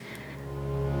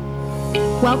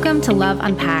Welcome to Love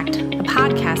Unpacked, a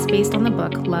podcast based on the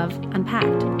book Love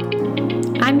Unpacked.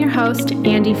 I'm your host,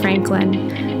 Andy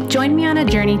Franklin. Join me on a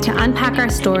journey to unpack our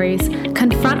stories,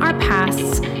 confront our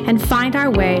pasts, and find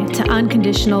our way to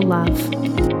unconditional love.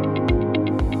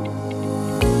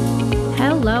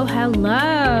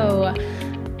 Hello.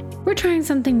 We're trying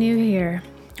something new here.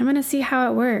 I'm going to see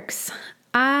how it works.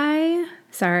 Actually,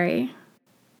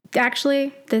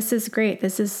 this is great.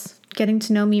 This is getting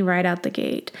to know me right out the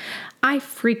gate. I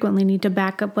frequently need to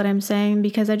back up what I'm saying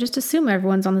because I just assume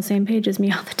everyone's on the same page as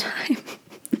me all the time.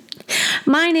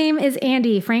 My name is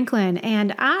Andy Franklin,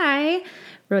 and I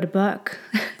wrote a book,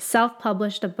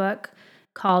 self-published a book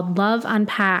called Love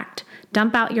Unpacked.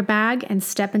 Dump out your bag and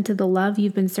step into the love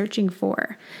you've been searching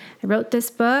for. I wrote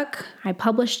this book. I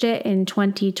published it in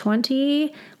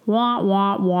 2020.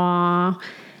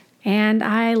 And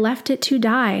I left it to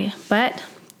die. But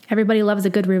everybody loves a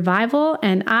good revival,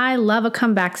 and I love a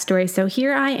comeback story. So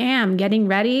here I am getting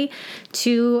ready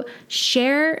to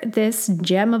share this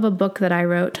gem of a book that I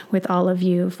wrote with all of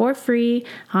you for free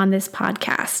on this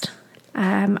podcast.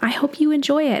 I hope you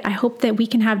enjoy it. I hope that we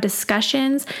can have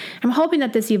discussions. I'm hoping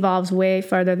that this evolves way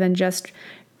further than just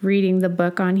reading the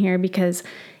book on here because,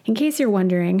 in case you're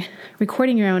wondering,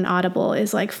 recording your own Audible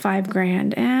is like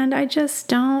 $5,000, and I just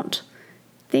don't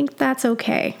think that's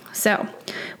okay. So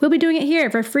we'll be doing it here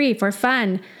for free, for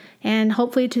fun, and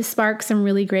hopefully to spark some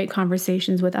really great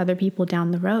conversations with other people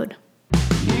down the road.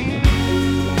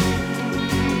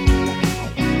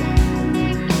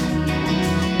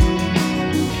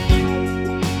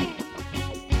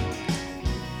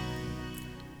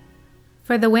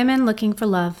 For the women looking for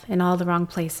love in all the wrong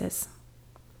places,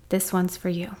 this one's for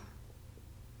you.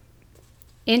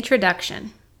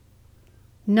 Introduction.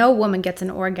 No woman gets an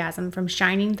orgasm from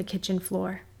shining the kitchen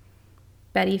floor.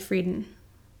 Betty Friedan.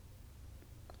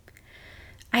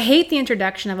 I hate the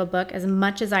introduction of a book as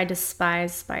much as I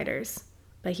despise spiders.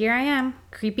 But here I am,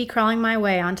 creepy crawling my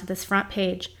way onto this front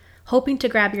page, hoping to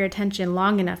grab your attention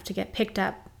long enough to get picked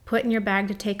up, put in your bag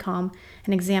to take home,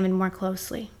 and examine more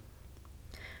closely.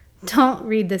 Don't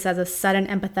read this as a sudden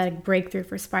empathetic breakthrough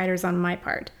for spiders on my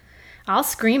part. I'll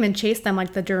scream and chase them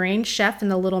like the deranged chef in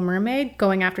The Little Mermaid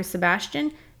going after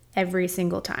Sebastian every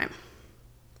single time.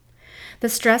 The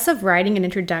stress of writing an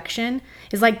introduction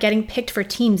is like getting picked for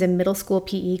teams in middle school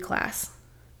PE class.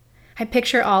 I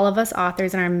picture all of us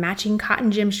authors in our matching cotton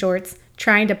gym shorts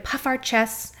trying to puff our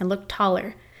chests and look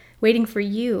taller, waiting for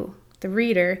you, the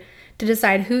reader, to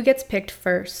decide who gets picked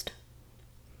first.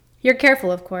 You're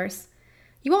careful, of course.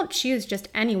 You won't choose just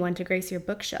anyone to grace your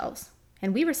bookshelves,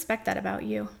 and we respect that about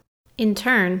you. In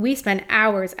turn, we spend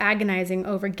hours agonizing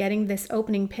over getting this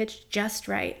opening pitch just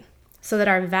right, so that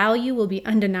our value will be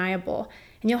undeniable,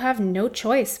 and you'll have no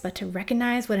choice but to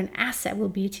recognize what an asset will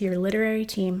be to your literary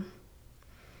team.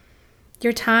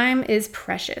 Your time is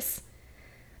precious.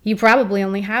 You probably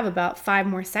only have about 5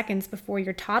 more seconds before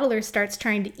your toddler starts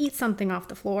trying to eat something off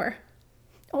the floor.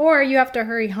 Or you have to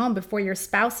hurry home before your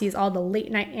spouse sees all the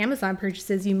late-night Amazon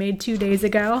purchases you made 2 days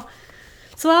ago.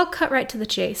 So I'll cut right to the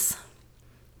chase.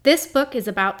 This book is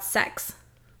about sex.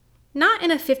 Not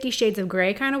in a 50 Shades of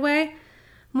Grey kind of way,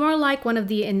 more like one of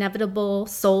the inevitable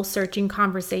soul-searching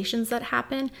conversations that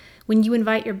happen when you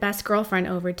invite your best girlfriend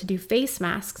over to do face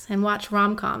masks and watch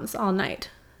rom-coms all night.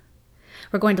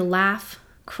 We're going to laugh,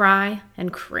 cry,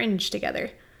 and cringe together.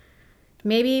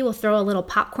 Maybe we'll throw a little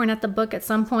popcorn at the book at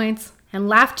some points and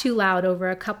laugh too loud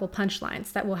over a couple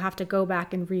punchlines that we'll have to go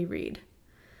back and reread.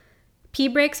 Pee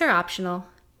breaks are optional,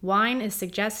 wine is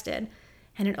suggested,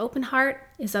 and an open heart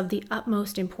is of the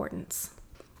utmost importance.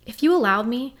 If you allow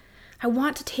me, I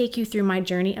want to take you through my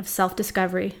journey of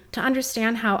self-discovery to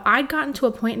understand how I'd gotten to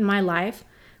a point in my life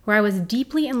where I was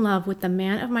deeply in love with the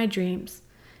man of my dreams,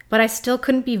 but I still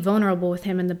couldn't be vulnerable with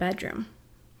him in the bedroom.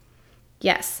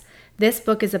 Yes, this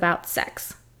book is about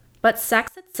sex, but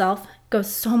sex itself goes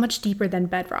so much deeper than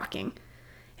bedrocking.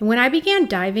 And when I began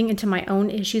diving into my own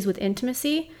issues with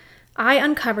intimacy, I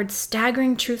uncovered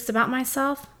staggering truths about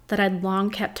myself that I'd long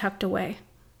kept tucked away.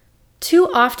 Too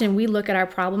often we look at our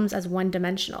problems as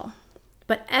one-dimensional,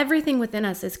 but everything within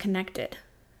us is connected.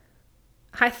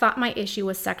 I thought my issue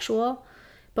was sexual,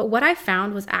 but what I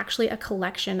found was actually a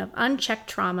collection of unchecked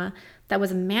trauma that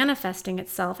was manifesting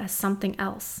itself as something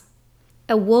else.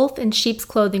 A wolf in sheep's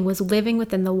clothing was living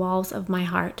within the walls of my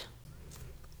heart.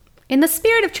 In the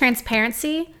spirit of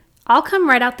transparency, I'll come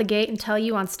right out the gate and tell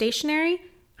you on stationery,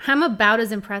 I'm about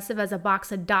as impressive as a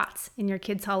box of dots in your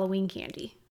kid's Halloween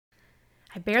candy.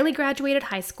 I barely graduated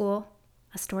high school,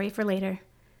 a story for later,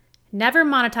 never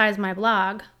monetized my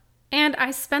blog, and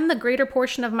I spend the greater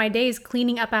portion of my days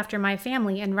cleaning up after my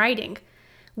family and writing,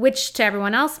 which to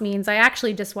everyone else means I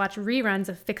actually just watch reruns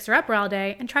of Fixer Upper all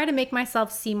day and try to make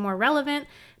myself seem more relevant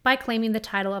by claiming the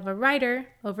title of a writer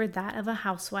over that of a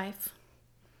housewife.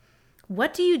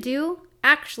 What do you do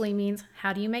actually means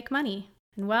how do you make money?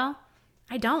 And well,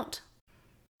 I don't.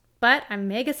 But I'm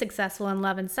mega successful in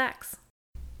love and sex.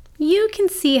 You can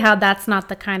see how that's not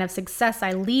the kind of success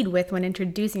I lead with when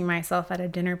introducing myself at a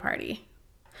dinner party.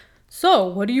 So,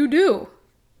 what do you do?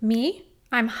 Me?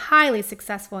 I'm highly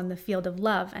successful in the field of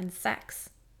love and sex.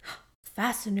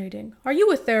 Fascinating. Are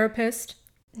you a therapist?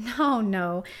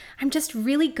 No. I'm just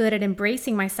really good at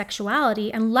embracing my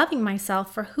sexuality and loving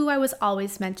myself for who I was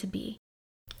always meant to be.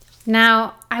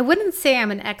 Now, I wouldn't say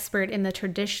I'm an expert in the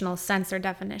traditional sense or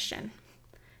definition.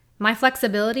 My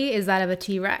flexibility is that of a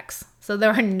T-Rex, so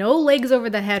there are no legs over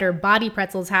the head or body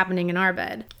pretzels happening in our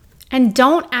bed. And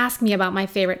don't ask me about my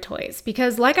favorite toys,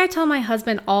 because like I tell my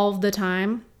husband all the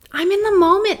time, I'm in the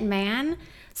moment, man.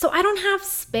 So I don't have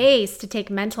space to take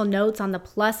mental notes on the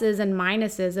pluses and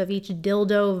minuses of each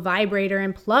dildo, vibrator,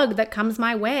 and plug that comes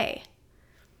my way.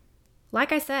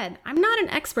 Like I said, I'm not an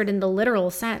expert in the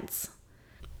literal sense.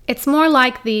 It's more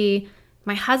like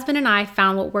my husband and I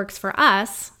found what works for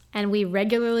us, and we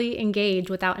regularly engage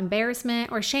without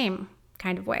embarrassment or shame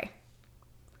kind of way.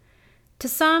 To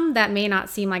some, that may not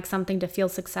seem like something to feel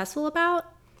successful about,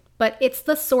 but it's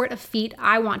the sort of feat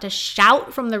I want to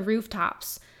shout from the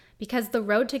rooftops, because the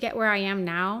road to get where I am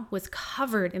now was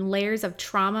covered in layers of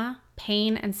trauma,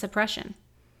 pain, and suppression.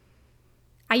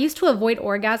 I used to avoid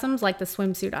orgasms like the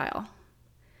swimsuit aisle.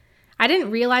 I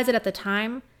didn't realize it at the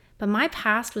time, but my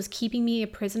past was keeping me a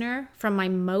prisoner from my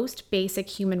most basic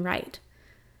human right,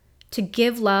 to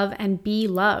give love and be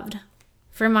loved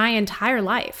for my entire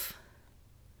life.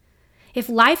 If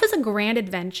life is a grand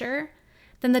adventure,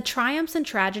 then the triumphs and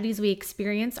tragedies we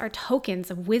experience are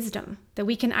tokens of wisdom that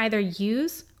we can either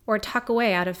use or tuck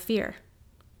away out of fear.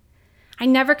 I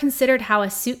never considered how a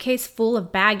suitcase full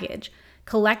of baggage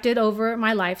collected over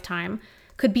my lifetime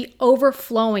could be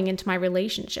overflowing into my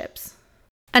relationships.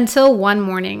 Until one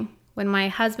morning, when my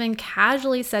husband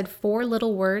casually said 4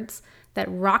 little words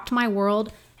that rocked my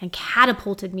world and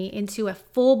catapulted me into a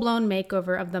full-blown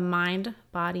makeover of the mind,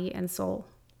 body, and soul.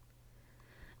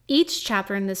 Each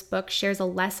chapter in this book shares a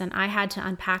lesson I had to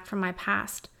unpack from my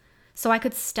past, so I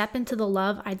could step into the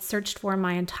love I'd searched for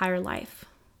my entire life.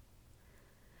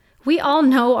 We all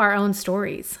know our own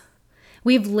stories.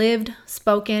 We've lived,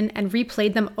 spoken, and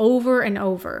replayed them over and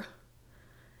over.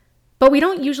 But we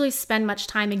don't usually spend much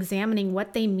time examining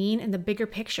what they mean in the bigger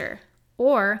picture,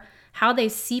 or how they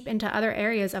seep into other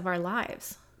areas of our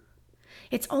lives.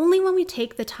 It's only when we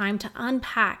take the time to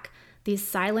unpack these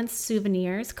silent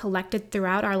souvenirs collected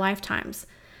throughout our lifetimes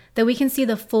that we can see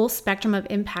the full spectrum of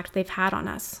impact they've had on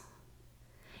us.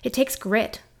 It takes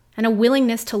grit and a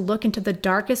willingness to look into the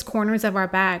darkest corners of our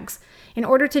bags in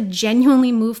order to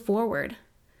genuinely move forward.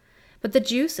 But the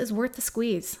juice is worth the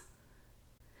squeeze.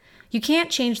 You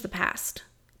can't change the past,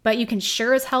 but you can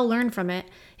sure as hell learn from it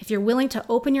if you're willing to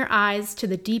open your eyes to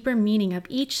the deeper meaning of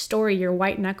each story you're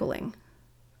white-knuckling.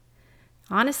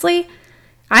 Honestly,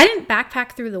 I didn't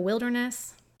backpack through the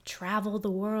wilderness, travel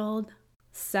the world,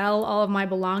 sell all of my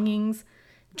belongings,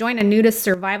 join a nudist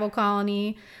survival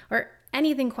colony, or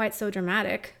anything quite so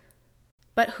dramatic.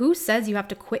 But who says you have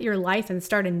to quit your life and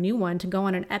start a new one to go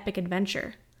on an epic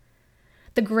adventure?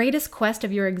 The greatest quest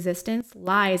of your existence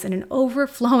lies in an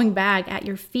overflowing bag at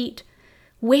your feet,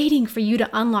 waiting for you to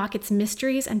unlock its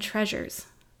mysteries and treasures.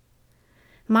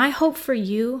 My hope for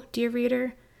you, dear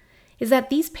reader, is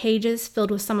that these pages filled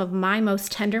with some of my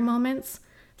most tender moments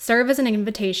serve as an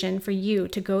invitation for you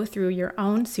to go through your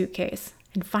own suitcase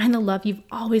and find the love you've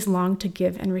always longed to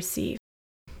give and receive.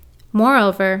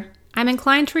 Moreover, I'm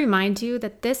inclined to remind you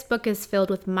that this book is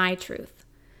filled with my truth.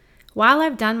 While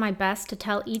I've done my best to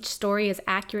tell each story as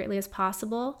accurately as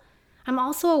possible, I'm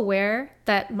also aware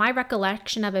that my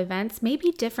recollection of events may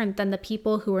be different than the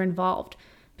people who were involved,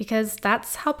 because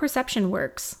that's how perception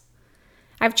works.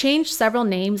 I've changed several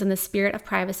names in the spirit of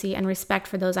privacy and respect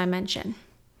for those I mention.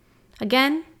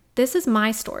 Again, this is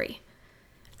my story.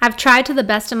 I've tried to the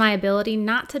best of my ability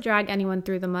not to drag anyone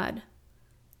through the mud.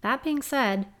 That being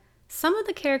said, some of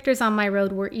the characters on my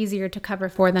road were easier to cover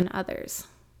for than others.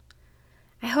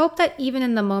 I hope that even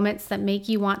in the moments that make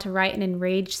you want to write an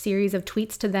enraged series of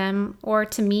tweets to them or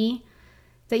to me,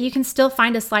 that you can still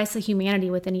find a slice of humanity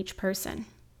within each person.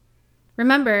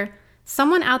 Remember,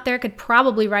 someone out there could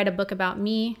probably write a book about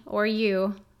me or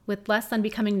you with less than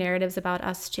becoming narratives about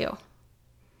us too.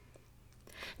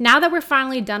 Now that we're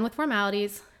finally done with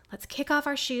formalities, let's kick off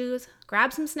our shoes,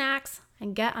 grab some snacks,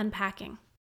 and get unpacking.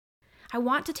 I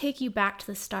want to take you back to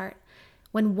the start,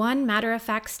 when one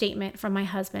matter-of-fact statement from my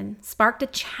husband sparked a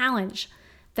challenge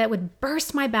that would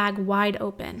burst my bag wide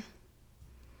open.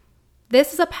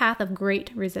 This is a path of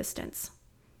great resistance,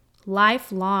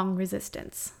 lifelong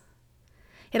resistance.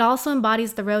 It also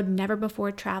embodies the road never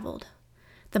before traveled,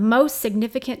 the most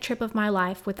significant trip of my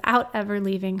life without ever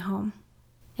leaving home.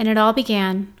 And it all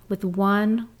began with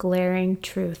one glaring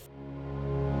truth.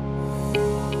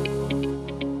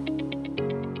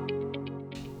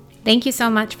 Thank you so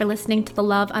much for listening to the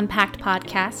Love Unpacked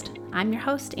podcast. I'm your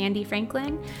host, Andy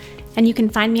Franklin, and you can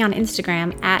find me on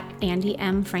Instagram at Andy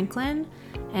M. Franklin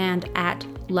and at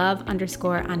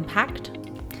love_unpacked.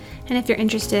 And if you're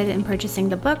interested in purchasing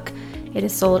the book, it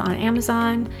is sold on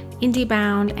Amazon,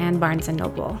 IndieBound, and Barnes &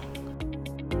 Noble.